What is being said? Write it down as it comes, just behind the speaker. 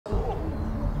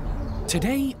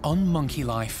Today on Monkey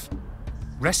Life,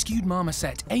 rescued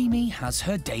marmoset Amy has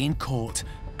her day in court,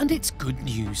 and it's good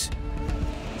news.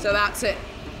 So that's it.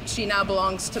 She now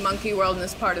belongs to Monkey World and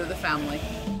is part of the family.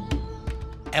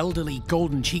 Elderly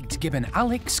golden-cheeked Gibbon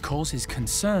Alex causes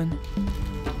concern.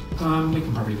 We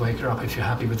can probably wake her up if you're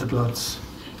happy with the bloods.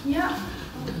 Yeah.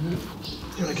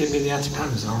 You want to give me the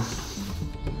antiparmesan?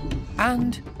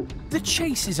 And the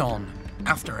chase is on,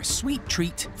 after a sweet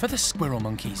treat for the squirrel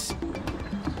monkeys.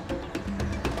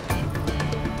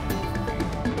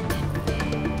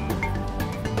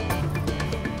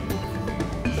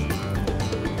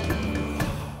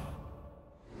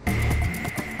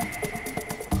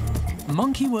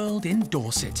 Monkey World in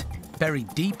Dorset,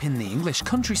 buried deep in the English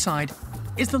countryside,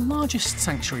 is the largest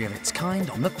sanctuary of its kind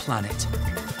on the planet.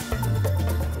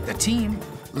 The team,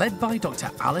 led by Dr.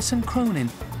 Alison Cronin,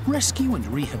 rescue and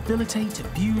rehabilitate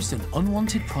abused and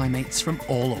unwanted primates from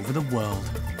all over the world.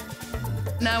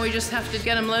 Now we just have to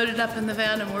get them loaded up in the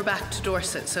van and we're back to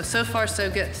Dorset. So far,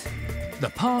 so good.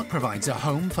 The park provides a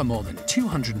home for more than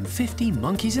 250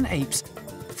 monkeys and apes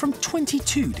from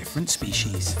 22 different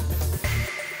species.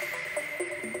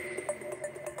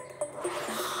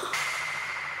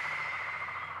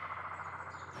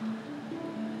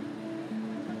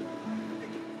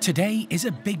 Today is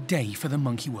a big day for the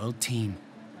Monkey World team.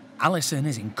 Alison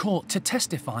is in court to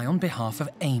testify on behalf of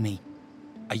Amy,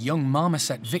 a young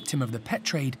marmoset victim of the pet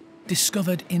trade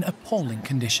discovered in appalling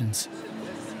conditions.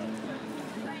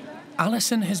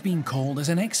 Alison has been called as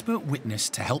an expert witness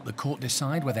to help the court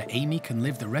decide whether Amy can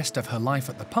live the rest of her life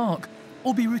at the park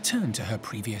or be returned to her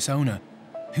previous owner,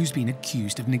 who's been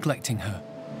accused of neglecting her.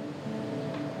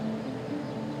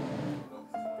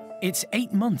 It's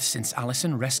 8 months since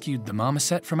Alison rescued the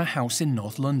marmoset from a house in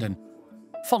North London,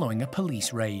 following a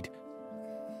police raid.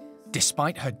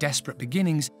 Despite her desperate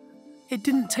beginnings, it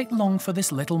didn't take long for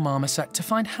this little marmoset to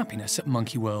find happiness at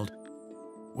Monkey World,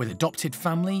 with adopted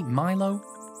family Milo,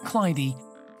 Clyde,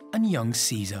 and young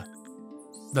Caesar.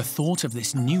 The thought of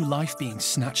this new life being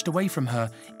snatched away from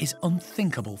her is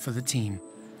unthinkable for the team.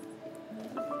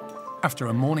 After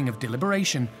a morning of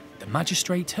deliberation, the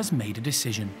magistrate has made a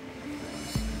decision.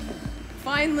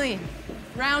 Finally,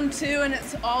 round 2 and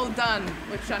it's all done,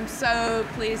 which I'm so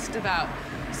pleased about.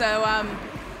 So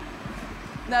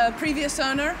the previous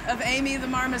owner of Amy the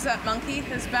marmoset monkey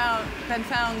has been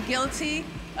found guilty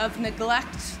of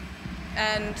neglect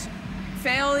and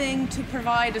failing to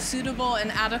provide a suitable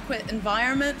and adequate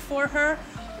environment for her.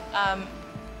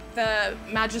 The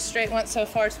magistrate went so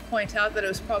far as to point out that it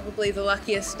was probably the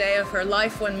luckiest day of her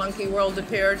life when Monkey World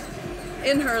appeared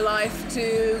in her life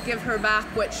to give her back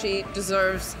what she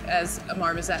deserves as a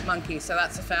marmoset monkey. So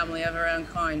that's a family of her own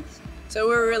kind. So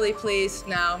we're really pleased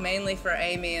now, mainly for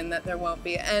Amy, and that there won't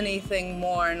be anything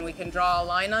more and we can draw a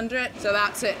line under it. So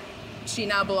that's it. She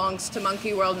now belongs to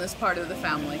Monkey World and is part of the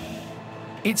family.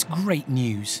 It's great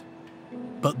news.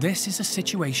 But this is a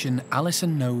situation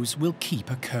Alison knows will keep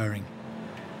occurring.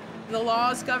 The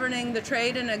laws governing the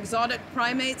trade in exotic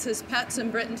primates as pets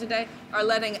in Britain today are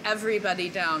letting everybody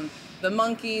down. The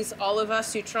monkeys, all of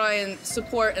us who try and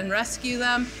support and rescue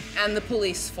them, and the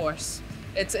police force.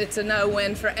 It's a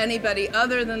no-win for anybody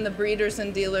other than the breeders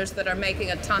and dealers that are making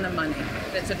a ton of money.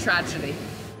 It's a tragedy.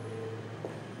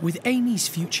 With Amy's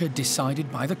future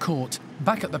decided by the court,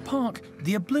 back at the park,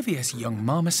 the oblivious young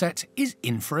marmoset is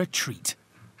in for a treat.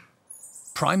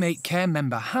 Primate Care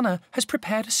member Hannah has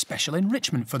prepared a special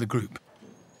enrichment for the group.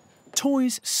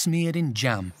 Toys smeared in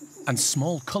jam and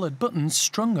small coloured buttons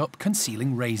strung up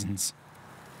concealing raisins.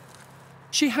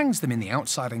 She hangs them in the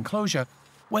outside enclosure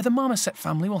where the marmoset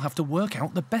family will have to work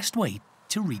out the best way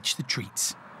to reach the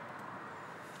treats.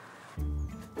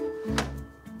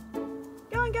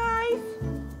 Go on, guys!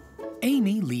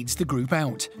 Amy leads the group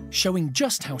out, showing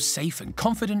just how safe and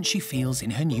confident she feels in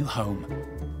her new home.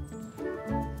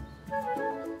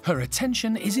 Her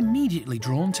attention is immediately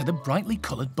drawn to the brightly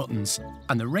coloured buttons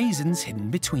and the raisins hidden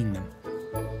between them.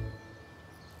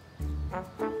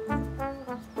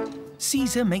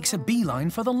 Caesar makes a beeline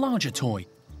for the larger toy,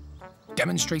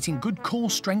 demonstrating good core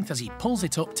strength as he pulls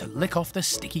it up to lick off the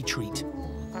sticky treat.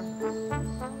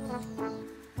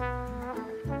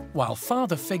 While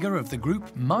father figure of the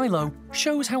group, Milo,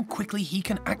 shows how quickly he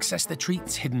can access the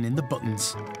treats hidden in the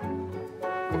buttons.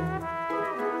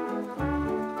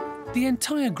 The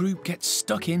entire group gets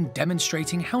stuck in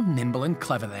demonstrating how nimble and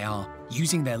clever they are,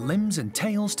 using their limbs and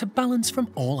tails to balance from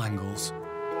all angles.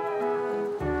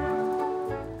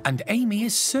 And Amy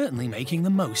is certainly making the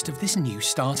most of this new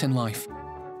start in life.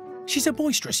 She's a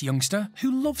boisterous youngster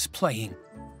who loves playing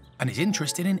and is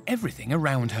interested in everything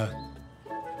around her.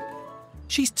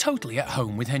 She's totally at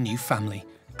home with her new family,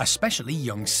 especially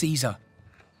young Caesar.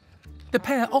 The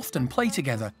pair often play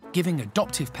together, giving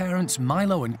adoptive parents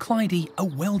Milo and Clyde a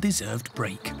well-deserved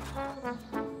break.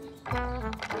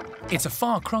 It's a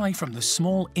far cry from the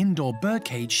small indoor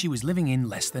birdcage she was living in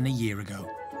less than a year ago.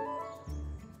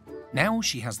 Now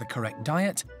she has the correct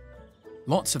diet,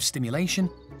 lots of stimulation,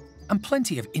 and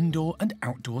plenty of indoor and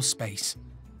outdoor space.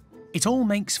 It all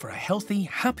makes for a healthy,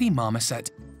 happy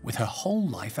marmoset with her whole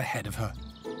life ahead of her.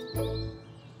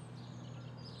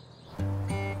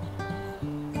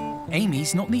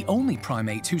 Amy's not the only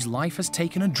primate whose life has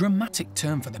taken a dramatic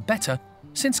turn for the better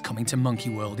since coming to Monkey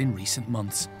World in recent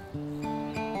months.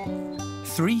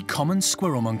 3 common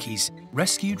squirrel monkeys,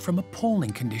 rescued from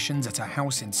appalling conditions at a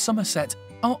house in Somerset,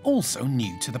 are also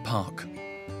new to the park.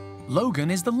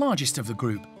 Logan is the largest of the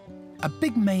group, a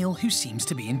big male who seems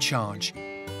to be in charge.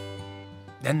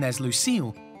 Then there's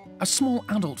Lucille, a small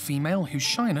adult female whose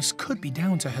shyness could be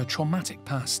down to her traumatic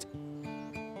past.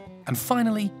 And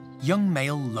finally, young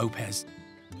male Lopez.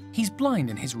 He's blind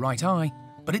in his right eye,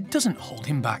 but it doesn't hold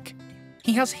him back.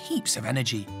 He has heaps of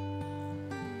energy.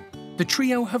 The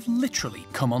trio have literally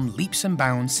come on leaps and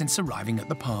bounds since arriving at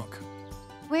the park.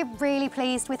 We're really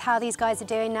pleased with how these guys are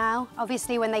doing now.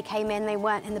 Obviously, when they came in, they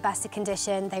weren't in the best of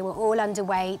condition. They were all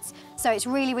underweight. So it's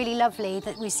really, really lovely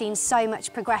that we've seen so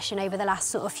much progression over the last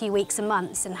sort of few weeks and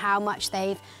months and how much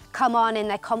they've come on in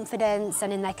their confidence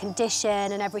and in their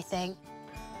condition and everything.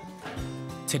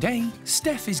 Today,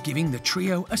 Steph is giving the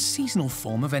trio a seasonal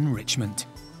form of enrichment.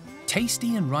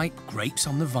 Tasty and ripe grapes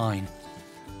on the vine.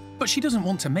 But she doesn't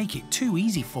want to make it too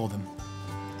easy for them.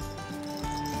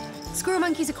 Squirrel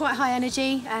monkeys are quite high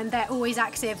energy and they're always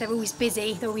active, they're always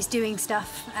busy, they're always doing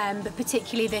stuff. But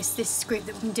particularly this group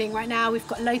that we've been doing right now, we've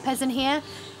got Lopez in here.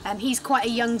 He's quite a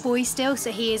young boy still,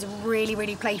 so he is really,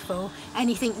 really playful.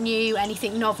 Anything new,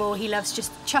 anything novel, he loves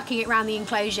just chucking it around the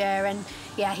enclosure. And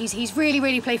yeah, he's really,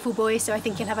 really playful boy, so I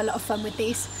think he'll have a lot of fun with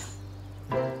these.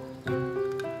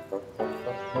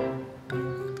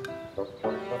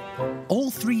 All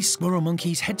 3 squirrel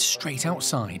monkeys head straight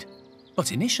outside.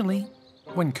 But initially,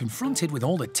 when confronted with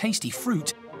all the tasty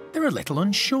fruit, they're a little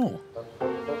unsure.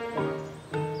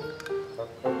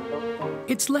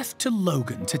 It's left to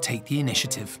Logan to take the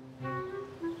initiative.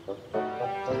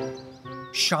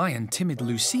 Shy and timid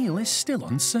Lucille is still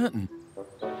uncertain.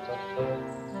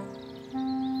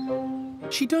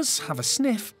 She does have a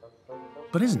sniff,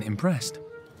 but isn't impressed.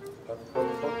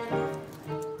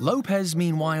 Lopez,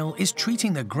 meanwhile, is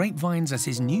treating the grapevines as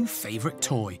his new favourite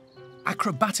toy,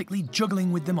 acrobatically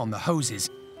juggling with them on the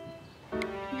hoses,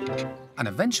 and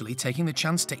eventually taking the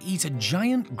chance to eat a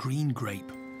giant green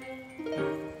grape.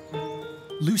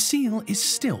 Lucille is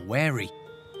still wary.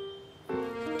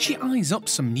 She eyes up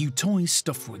some new toys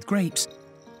stuffed with grapes,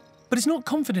 but is not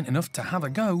confident enough to have a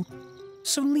go,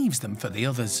 so leaves them for the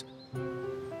others.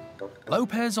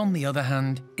 Lopez, on the other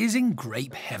hand, is in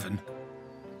grape heaven.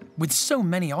 With so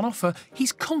many on offer,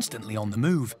 he's constantly on the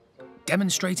move,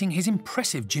 demonstrating his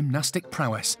impressive gymnastic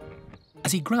prowess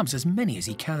as he grabs as many as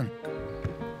he can.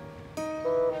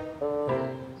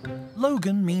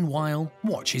 Logan, meanwhile,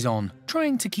 watches on,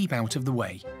 trying to keep out of the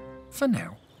way, for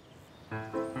now.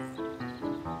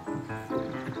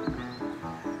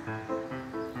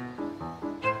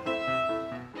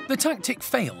 The tactic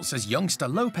fails as youngster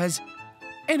Lopez,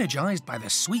 energised by the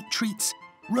sweet treats,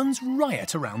 runs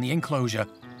riot around the enclosure.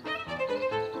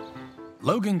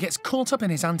 Logan gets caught up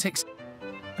in his antics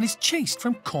and is chased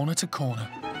from corner to corner.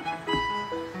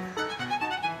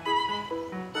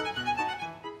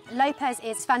 Lopez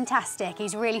is fantastic.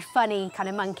 He's a really funny kind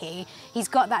of monkey. He's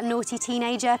got that naughty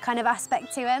teenager kind of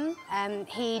aspect to him.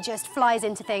 He just flies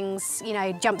into things, you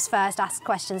know, jumps first, asks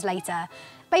questions later.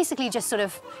 Basically just sort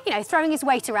of, you know, throwing his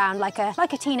weight around like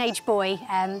a teenage boy.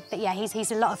 But yeah,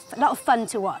 he's a lot of fun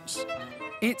to watch.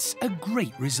 It's a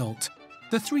great result.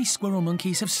 The 3 squirrel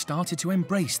monkeys have started to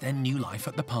embrace their new life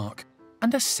at the park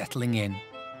and are settling in.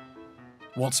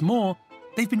 What's more,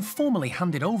 they've been formally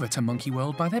handed over to Monkey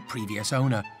World by their previous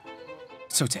owner.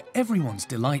 So to everyone's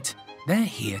delight, they're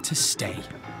here to stay.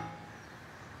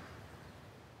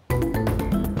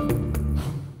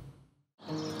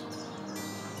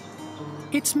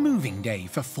 It's moving day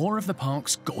for 4 of the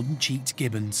park's golden-cheeked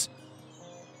gibbons.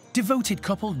 Devoted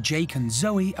couple Jake and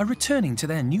Zoe are returning to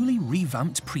their newly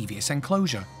revamped previous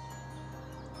enclosure,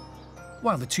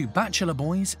 while the 2 bachelor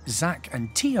boys, Zach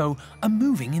and Tio, are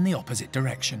moving in the opposite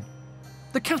direction.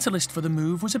 The catalyst for the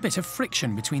move was a bit of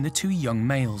friction between the 2 young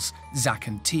males, Zach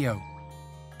and Tio.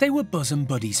 They were bosom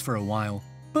buddies for a while,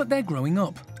 but they're growing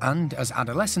up, and as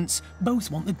adolescents,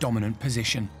 both want the dominant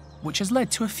position, which has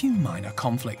led to a few minor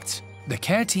conflicts. The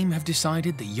care team have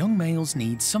decided the young males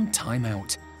need some time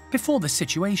out before the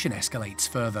situation escalates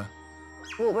further.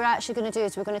 What we're actually going to do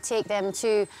is we're going to take them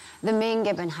to the main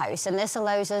Gibbon house, and this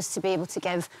allows us to be able to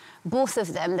give both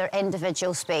of them their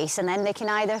individual space, and then they can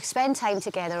either spend time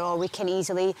together or we can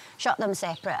easily shut them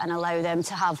separate and allow them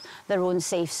to have their own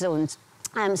safe zones.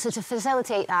 So to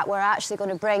facilitate that, we're actually going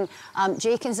to bring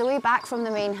Jake and Zoe back from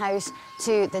the main house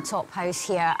to the top house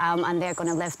here, and they're going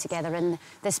to live together in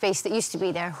the space that used to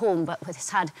be their home, but has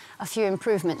had a few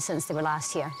improvements since they were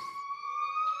last here.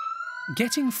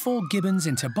 Getting 4 gibbons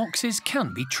into boxes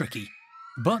can be tricky.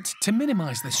 But to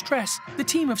minimise the stress, the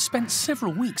team have spent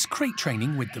several weeks crate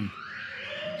training with them.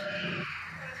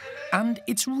 And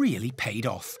it's really paid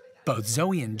off. Both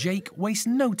Zoe and Jake waste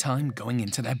no time going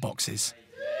into their boxes.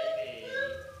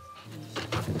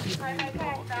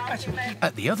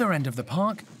 At the other end of the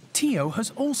park, Tio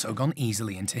has also gone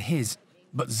easily into his,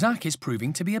 but Zach is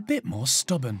proving to be a bit more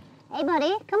stubborn. Hey,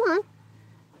 buddy, come on.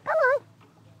 Come on.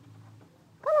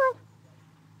 Come on.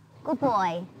 Good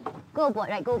boy. Good boy.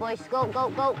 Right, go, boys. Go, go,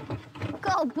 go.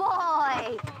 Good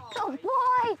boy. Good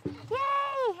boy.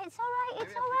 Yay. It's all right.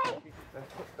 It's all right.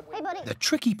 Hey, buddy. The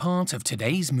tricky part of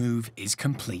today's move is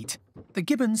complete. The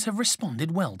gibbons have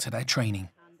responded well to their training.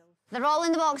 They're all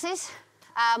in the boxes.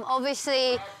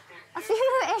 Obviously, a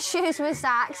few issues with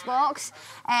Zach's box,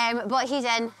 but he's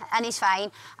in and he's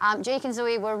fine. Jake and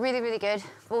Zoe were really, really good.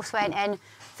 Both went in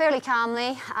fairly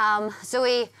calmly.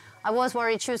 Zoe, I was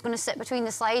worried she was going to sit between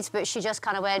the slides, but she just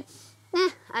kind of went, nah,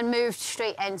 and moved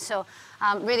straight in. So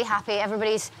really happy.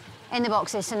 Everybody's in the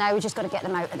boxes, so now we've just got to get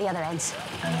them out at the other ends.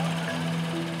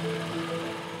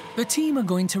 The team are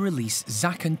going to release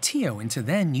Zach and Tio into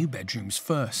their new bedrooms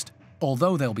first.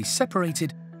 Although they'll be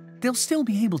separated, they'll still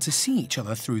be able to see each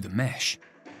other through the mesh.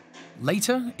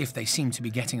 Later, if they seem to be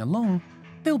getting along,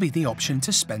 there'll be the option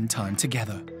to spend time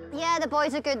together. Yeah, the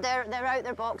boys are good. They're out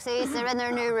their boxes. They're in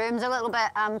their new rooms. A little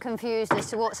bit confused as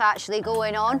to what's actually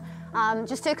going on.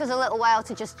 Just took us a little while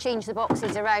to just change the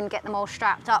boxes around, get them all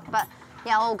strapped up. But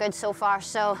yeah, all good so far.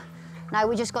 So now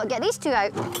we just got to get these 2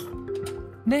 out.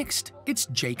 Next, it's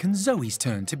Jake and Zoe's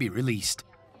turn to be released.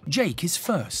 Jake is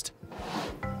first.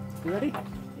 You ready?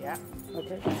 Yeah.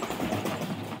 Okay.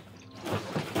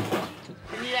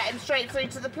 Can you let him straight through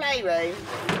to the playroom?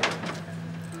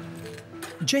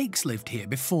 Jake's lived here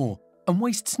before and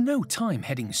wastes no time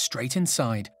heading straight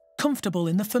inside, comfortable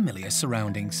in the familiar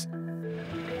surroundings.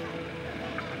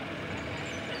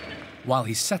 While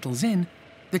he settles in,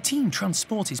 the team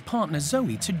transport his partner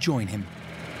Zoe to join him.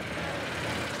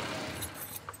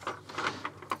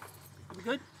 You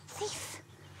good? Safe.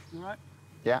 All right.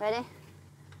 Yeah. Ready?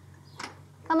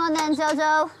 Come on then,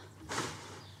 Zozo.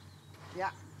 Yeah.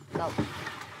 Go.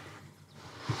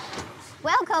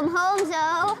 Welcome home,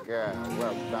 Zo. Good,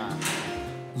 well done.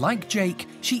 Like Jake,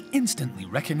 she instantly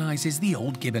recognises the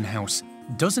old Gibbon house,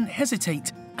 doesn't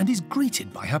hesitate, and is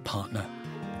greeted by her partner.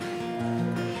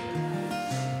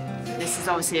 This is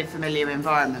obviously a familiar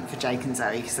environment for Jake and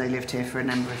Zoe because they lived here for a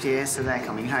number of years, so they're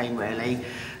coming home really.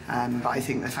 But I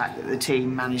think the fact that the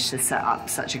team managed to set up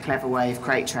such a clever way of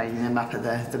crate training them up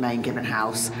at the main Gibbon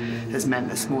house has meant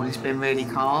this morning's been really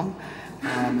calm.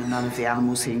 And none of the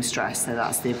animals seem stressed, so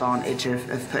that's the advantage of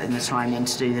putting the time in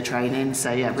to do the training.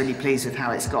 So yeah, really pleased with how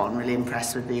it's gone, really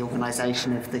impressed with the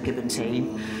organisation of the Gibbon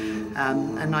team,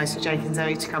 and nice for Jake and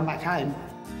Zoe to come back home.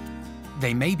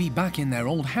 They may be back in their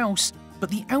old house,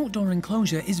 but the outdoor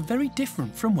enclosure is very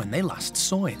different from when they last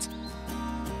saw it.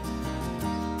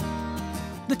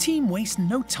 The team wastes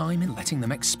no time in letting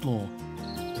them explore.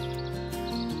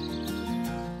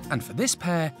 And for this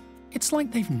pair, it's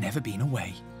like they've never been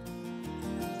away.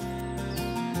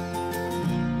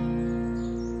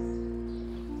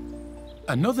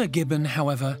 Another Gibbon,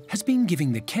 however, has been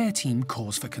giving the care team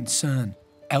cause for concern.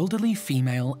 Elderly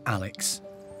female Alex.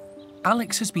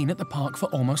 Alex has been at the park for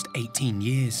almost 18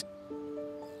 years.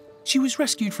 She was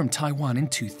rescued from Taiwan in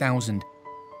 2000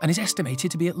 and is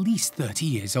estimated to be at least 30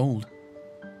 years old.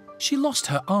 She lost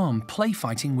her arm play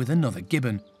fighting with another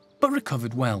Gibbon, but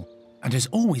recovered well and has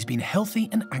always been healthy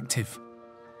and active.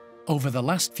 Over the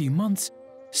last few months,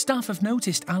 staff have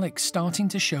noticed Alex starting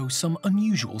to show some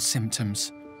unusual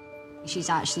symptoms.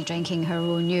 She's actually drinking her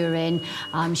own urine,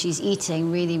 she's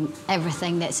eating really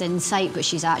everything that's in sight, but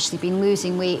she's actually been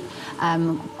losing weight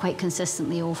quite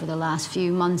consistently over the last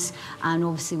few months. And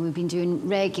obviously we've been doing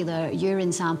regular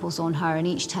urine samples on her, and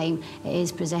each time it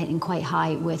is presenting quite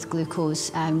high with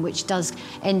glucose, which does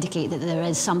indicate that there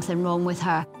is something wrong with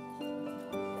her.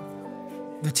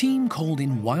 The team called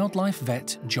in wildlife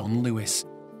vet John Lewis.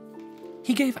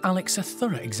 He gave Alex a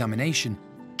thorough examination,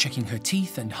 checking her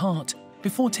teeth and heart,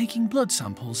 before taking blood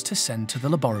samples to send to the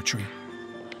laboratory.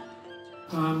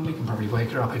 We can probably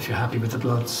wake her up if you're happy with the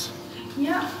bloods.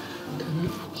 Yeah.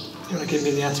 You want to give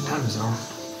me the antiparasol?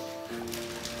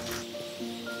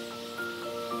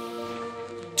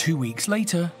 2 weeks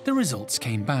later, the results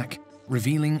came back,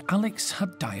 revealing Alex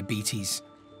had diabetes.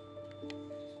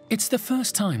 It's the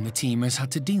first time the team has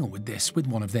had to deal with this with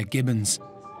one of their gibbons.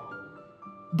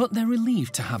 But they're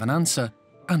relieved to have an answer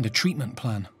and a treatment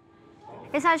plan.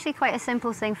 It's actually quite a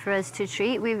simple thing for us to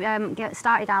treat. We've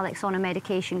started Alex on a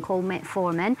medication called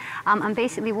metformin, and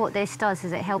basically what this does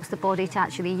is it helps the body to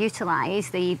actually utilise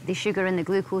the sugar and the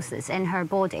glucose that's in her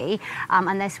body,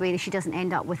 and this way she doesn't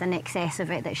end up with an excess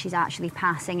of it that she's actually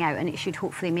passing out, and it should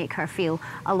hopefully make her feel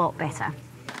a lot better.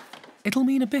 It'll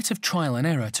mean a bit of trial and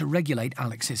error to regulate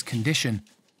Alex's condition.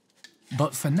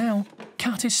 But for now,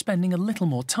 Kat is spending a little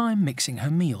more time mixing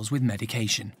her meals with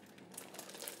medication.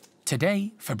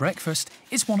 Today, for breakfast,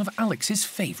 is one of Alex's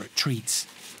favourite treats.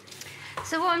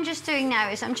 So what I'm just doing now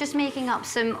is I'm just making up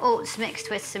some oats mixed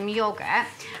with some yoghurt.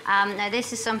 Now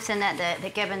this is something that the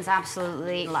gibbons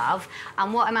absolutely love.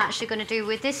 And what I'm actually going to do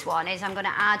with this one is I'm going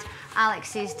to add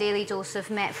Alex's daily dose of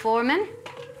metformin.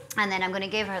 And then I'm going to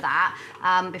give her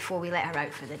that before we let her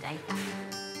out for the day.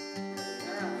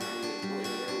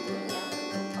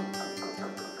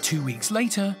 2 weeks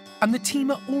later, and the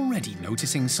team are already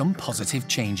noticing some positive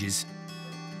changes.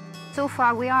 So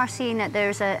far, we are seeing that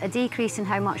there's a decrease in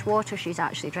how much water she's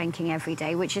actually drinking every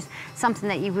day, which is something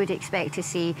that you would expect to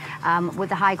see. With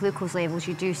the high glucose levels,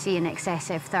 you do see an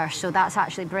excessive thirst, so that's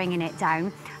actually bringing it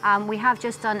down. We have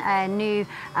just done a new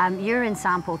urine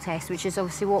sample test, which is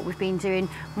obviously what we've been doing,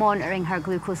 monitoring her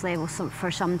glucose levels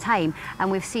for some time, and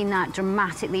we've seen that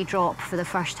dramatically drop for the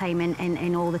first time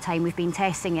in all the time we've been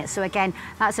testing it. So again,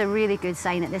 that's a really good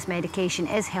sign that this medication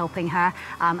is helping her,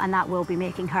 and that will be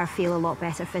making her feel a lot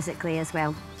better physically as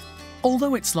well.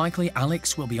 Although it's likely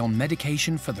Alex will be on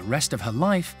medication for the rest of her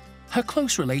life, her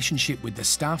close relationship with the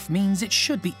staff means it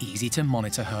should be easy to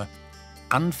monitor her,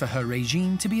 and for her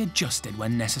regime to be adjusted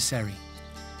when necessary.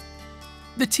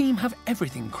 The team have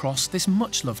everything crossed this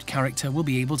much-loved character will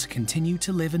be able to continue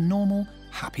to live a normal,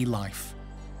 happy life.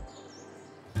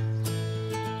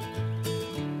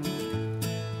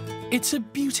 It's a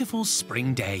beautiful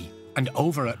spring day, and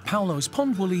over at Paolo's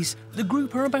Pond Woolies, the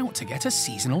group are about to get a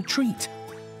seasonal treat.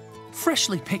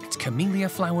 Freshly picked camellia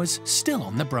flowers still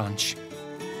on the branch.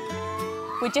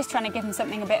 We're just trying to give them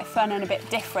something a bit fun and a bit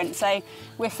different, so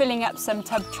we're filling up some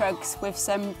tub trugs with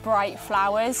some bright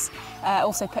flowers,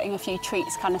 also putting a few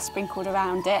treats kind of sprinkled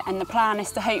around it, and the plan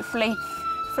is to hopefully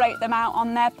float them out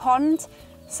on their pond.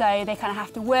 So they kind of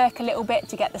have to work a little bit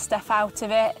to get the stuff out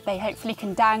of it. They hopefully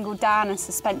can dangle down and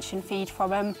suspension feed from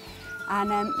them.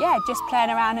 And yeah, just playing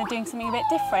around and doing something a bit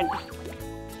different.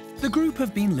 The group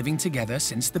have been living together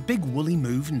since the big woolly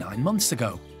move 9 months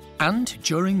ago. And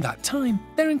during that time,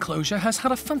 their enclosure has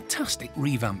had a fantastic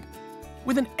revamp,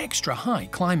 with an extra high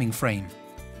climbing frame,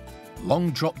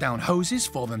 long drop-down hoses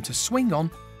for them to swing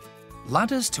on,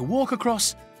 ladders to walk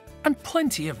across, and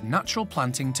plenty of natural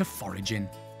planting to forage in.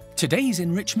 Today's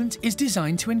enrichment is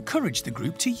designed to encourage the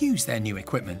group to use their new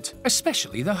equipment,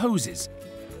 especially the hoses.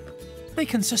 They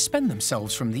can suspend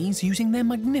themselves from these using their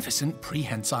magnificent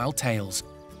prehensile tails,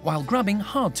 while grabbing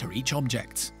hard-to-reach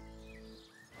objects.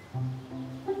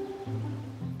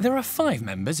 There are 5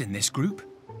 members in this group: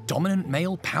 dominant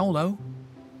male Paolo,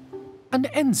 and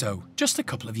Enzo, just a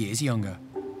couple of years younger.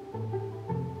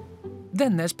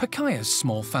 Then there's Pakaya's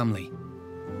small family.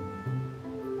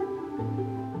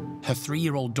 Her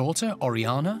 3-year-old daughter,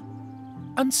 Oriana,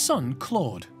 and son,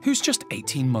 Claude, who's just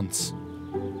 18 months.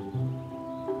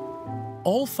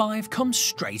 All 5 come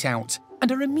straight out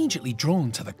and are immediately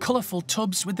drawn to the colourful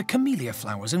tubs with the camellia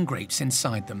flowers and grapes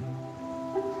inside them.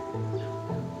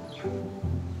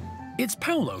 It's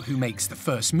Paolo who makes the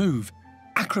first move,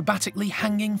 acrobatically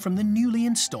hanging from the newly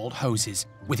installed hoses,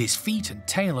 with his feet and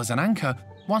tail as an anchor,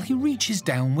 while he reaches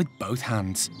down with both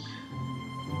hands.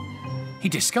 He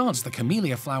discards the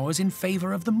camellia flowers in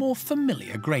favour of the more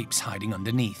familiar grapes hiding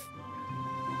underneath.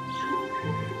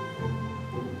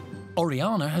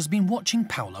 Oriana has been watching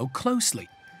Paolo closely.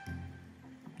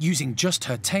 Using just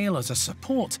her tail as a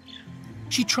support,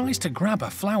 she tries to grab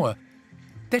a flower.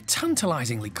 They're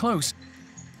tantalisingly close,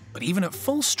 but even at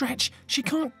full stretch, she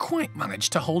can't quite manage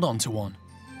to hold on to one.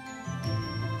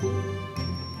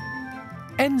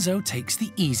 Enzo takes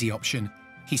the easy option.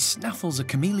 He snaffles a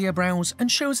camellia browse and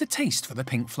shows a taste for the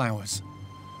pink flowers.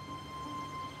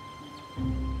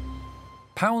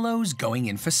 Paolo's going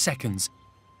in for seconds,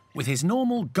 with his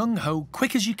normal gung-ho,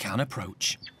 quick-as-you-can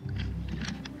approach.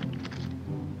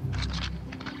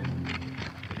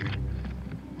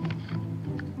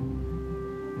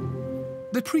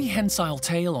 The prehensile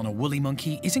tail on a woolly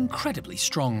monkey is incredibly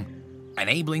strong,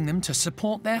 enabling them to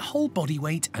support their whole body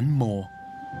weight and more.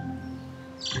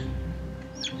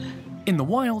 In the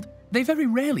wild, they very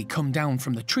rarely come down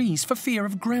from the trees for fear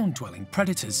of ground-dwelling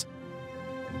predators.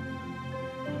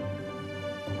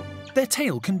 Their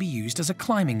tail can be used as a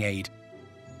climbing aid,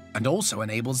 and also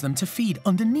enables them to feed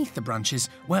underneath the branches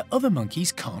where other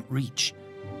monkeys can't reach.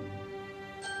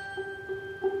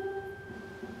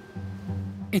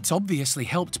 It's obviously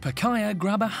helped Pakaya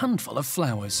grab a handful of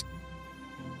flowers,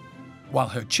 while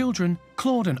her children,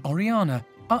 Claude and Oriana,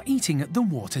 are eating at the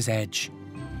water's edge.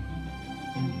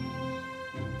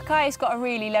 Pakaya's got a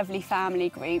really lovely family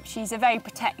group. She's a very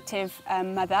protective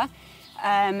mother.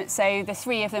 So the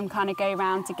three of them kind of go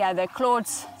around together.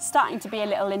 Claude's starting to be a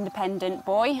little independent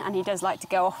boy, and he does like to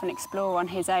go off and explore on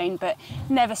his own, but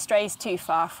never strays too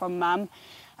far from mum.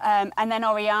 And then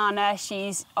Oriana,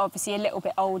 she's obviously a little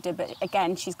bit older, but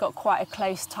again, she's got quite a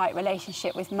close, tight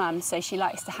relationship with mum, so she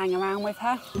likes to hang around with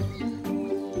her.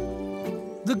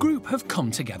 The group have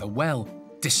come together well,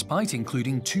 despite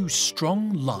including two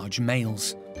strong, large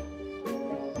males.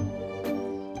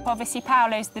 Obviously,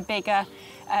 Paolo's the bigger,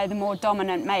 the more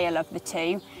dominant male of the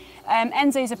two.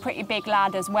 Enzo's a pretty big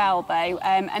lad as well, though,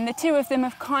 and the two of them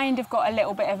have kind of got a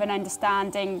little bit of an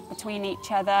understanding between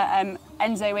each other.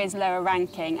 Enzo is lower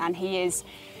ranking, and he is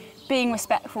being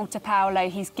respectful to Paolo.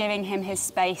 He's giving him his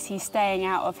space, he's staying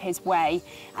out of his way,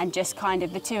 and just kind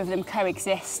of the two of them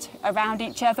coexist around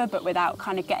each other, but without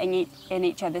kind of getting in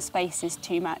each other's faces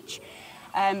too much.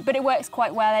 But it works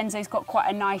quite well. Enzo's got quite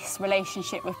a nice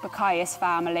relationship with Pakaya's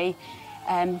family.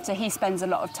 So he spends a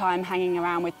lot of time hanging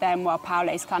around with them while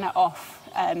Paolo's kind of off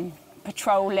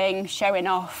patrolling, showing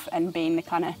off and being the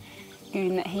kind of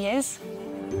goon that he is.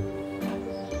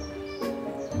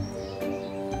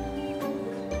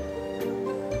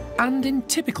 And in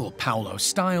typical Paolo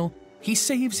style, he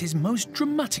saves his most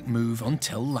dramatic move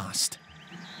until last.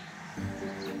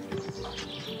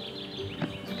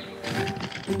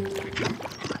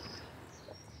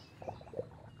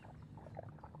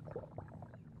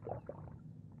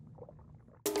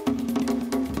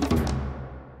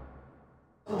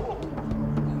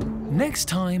 Next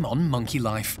time on Monkey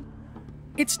Life,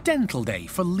 it's dental day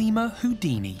for Lima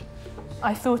Houdini.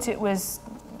 I thought it was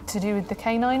to do with the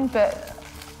canine, but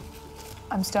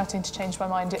I'm starting to change my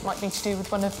mind. It might be to do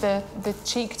with one of the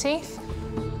cheek teeth.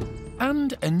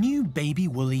 And a new baby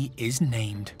Woolly is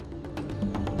named.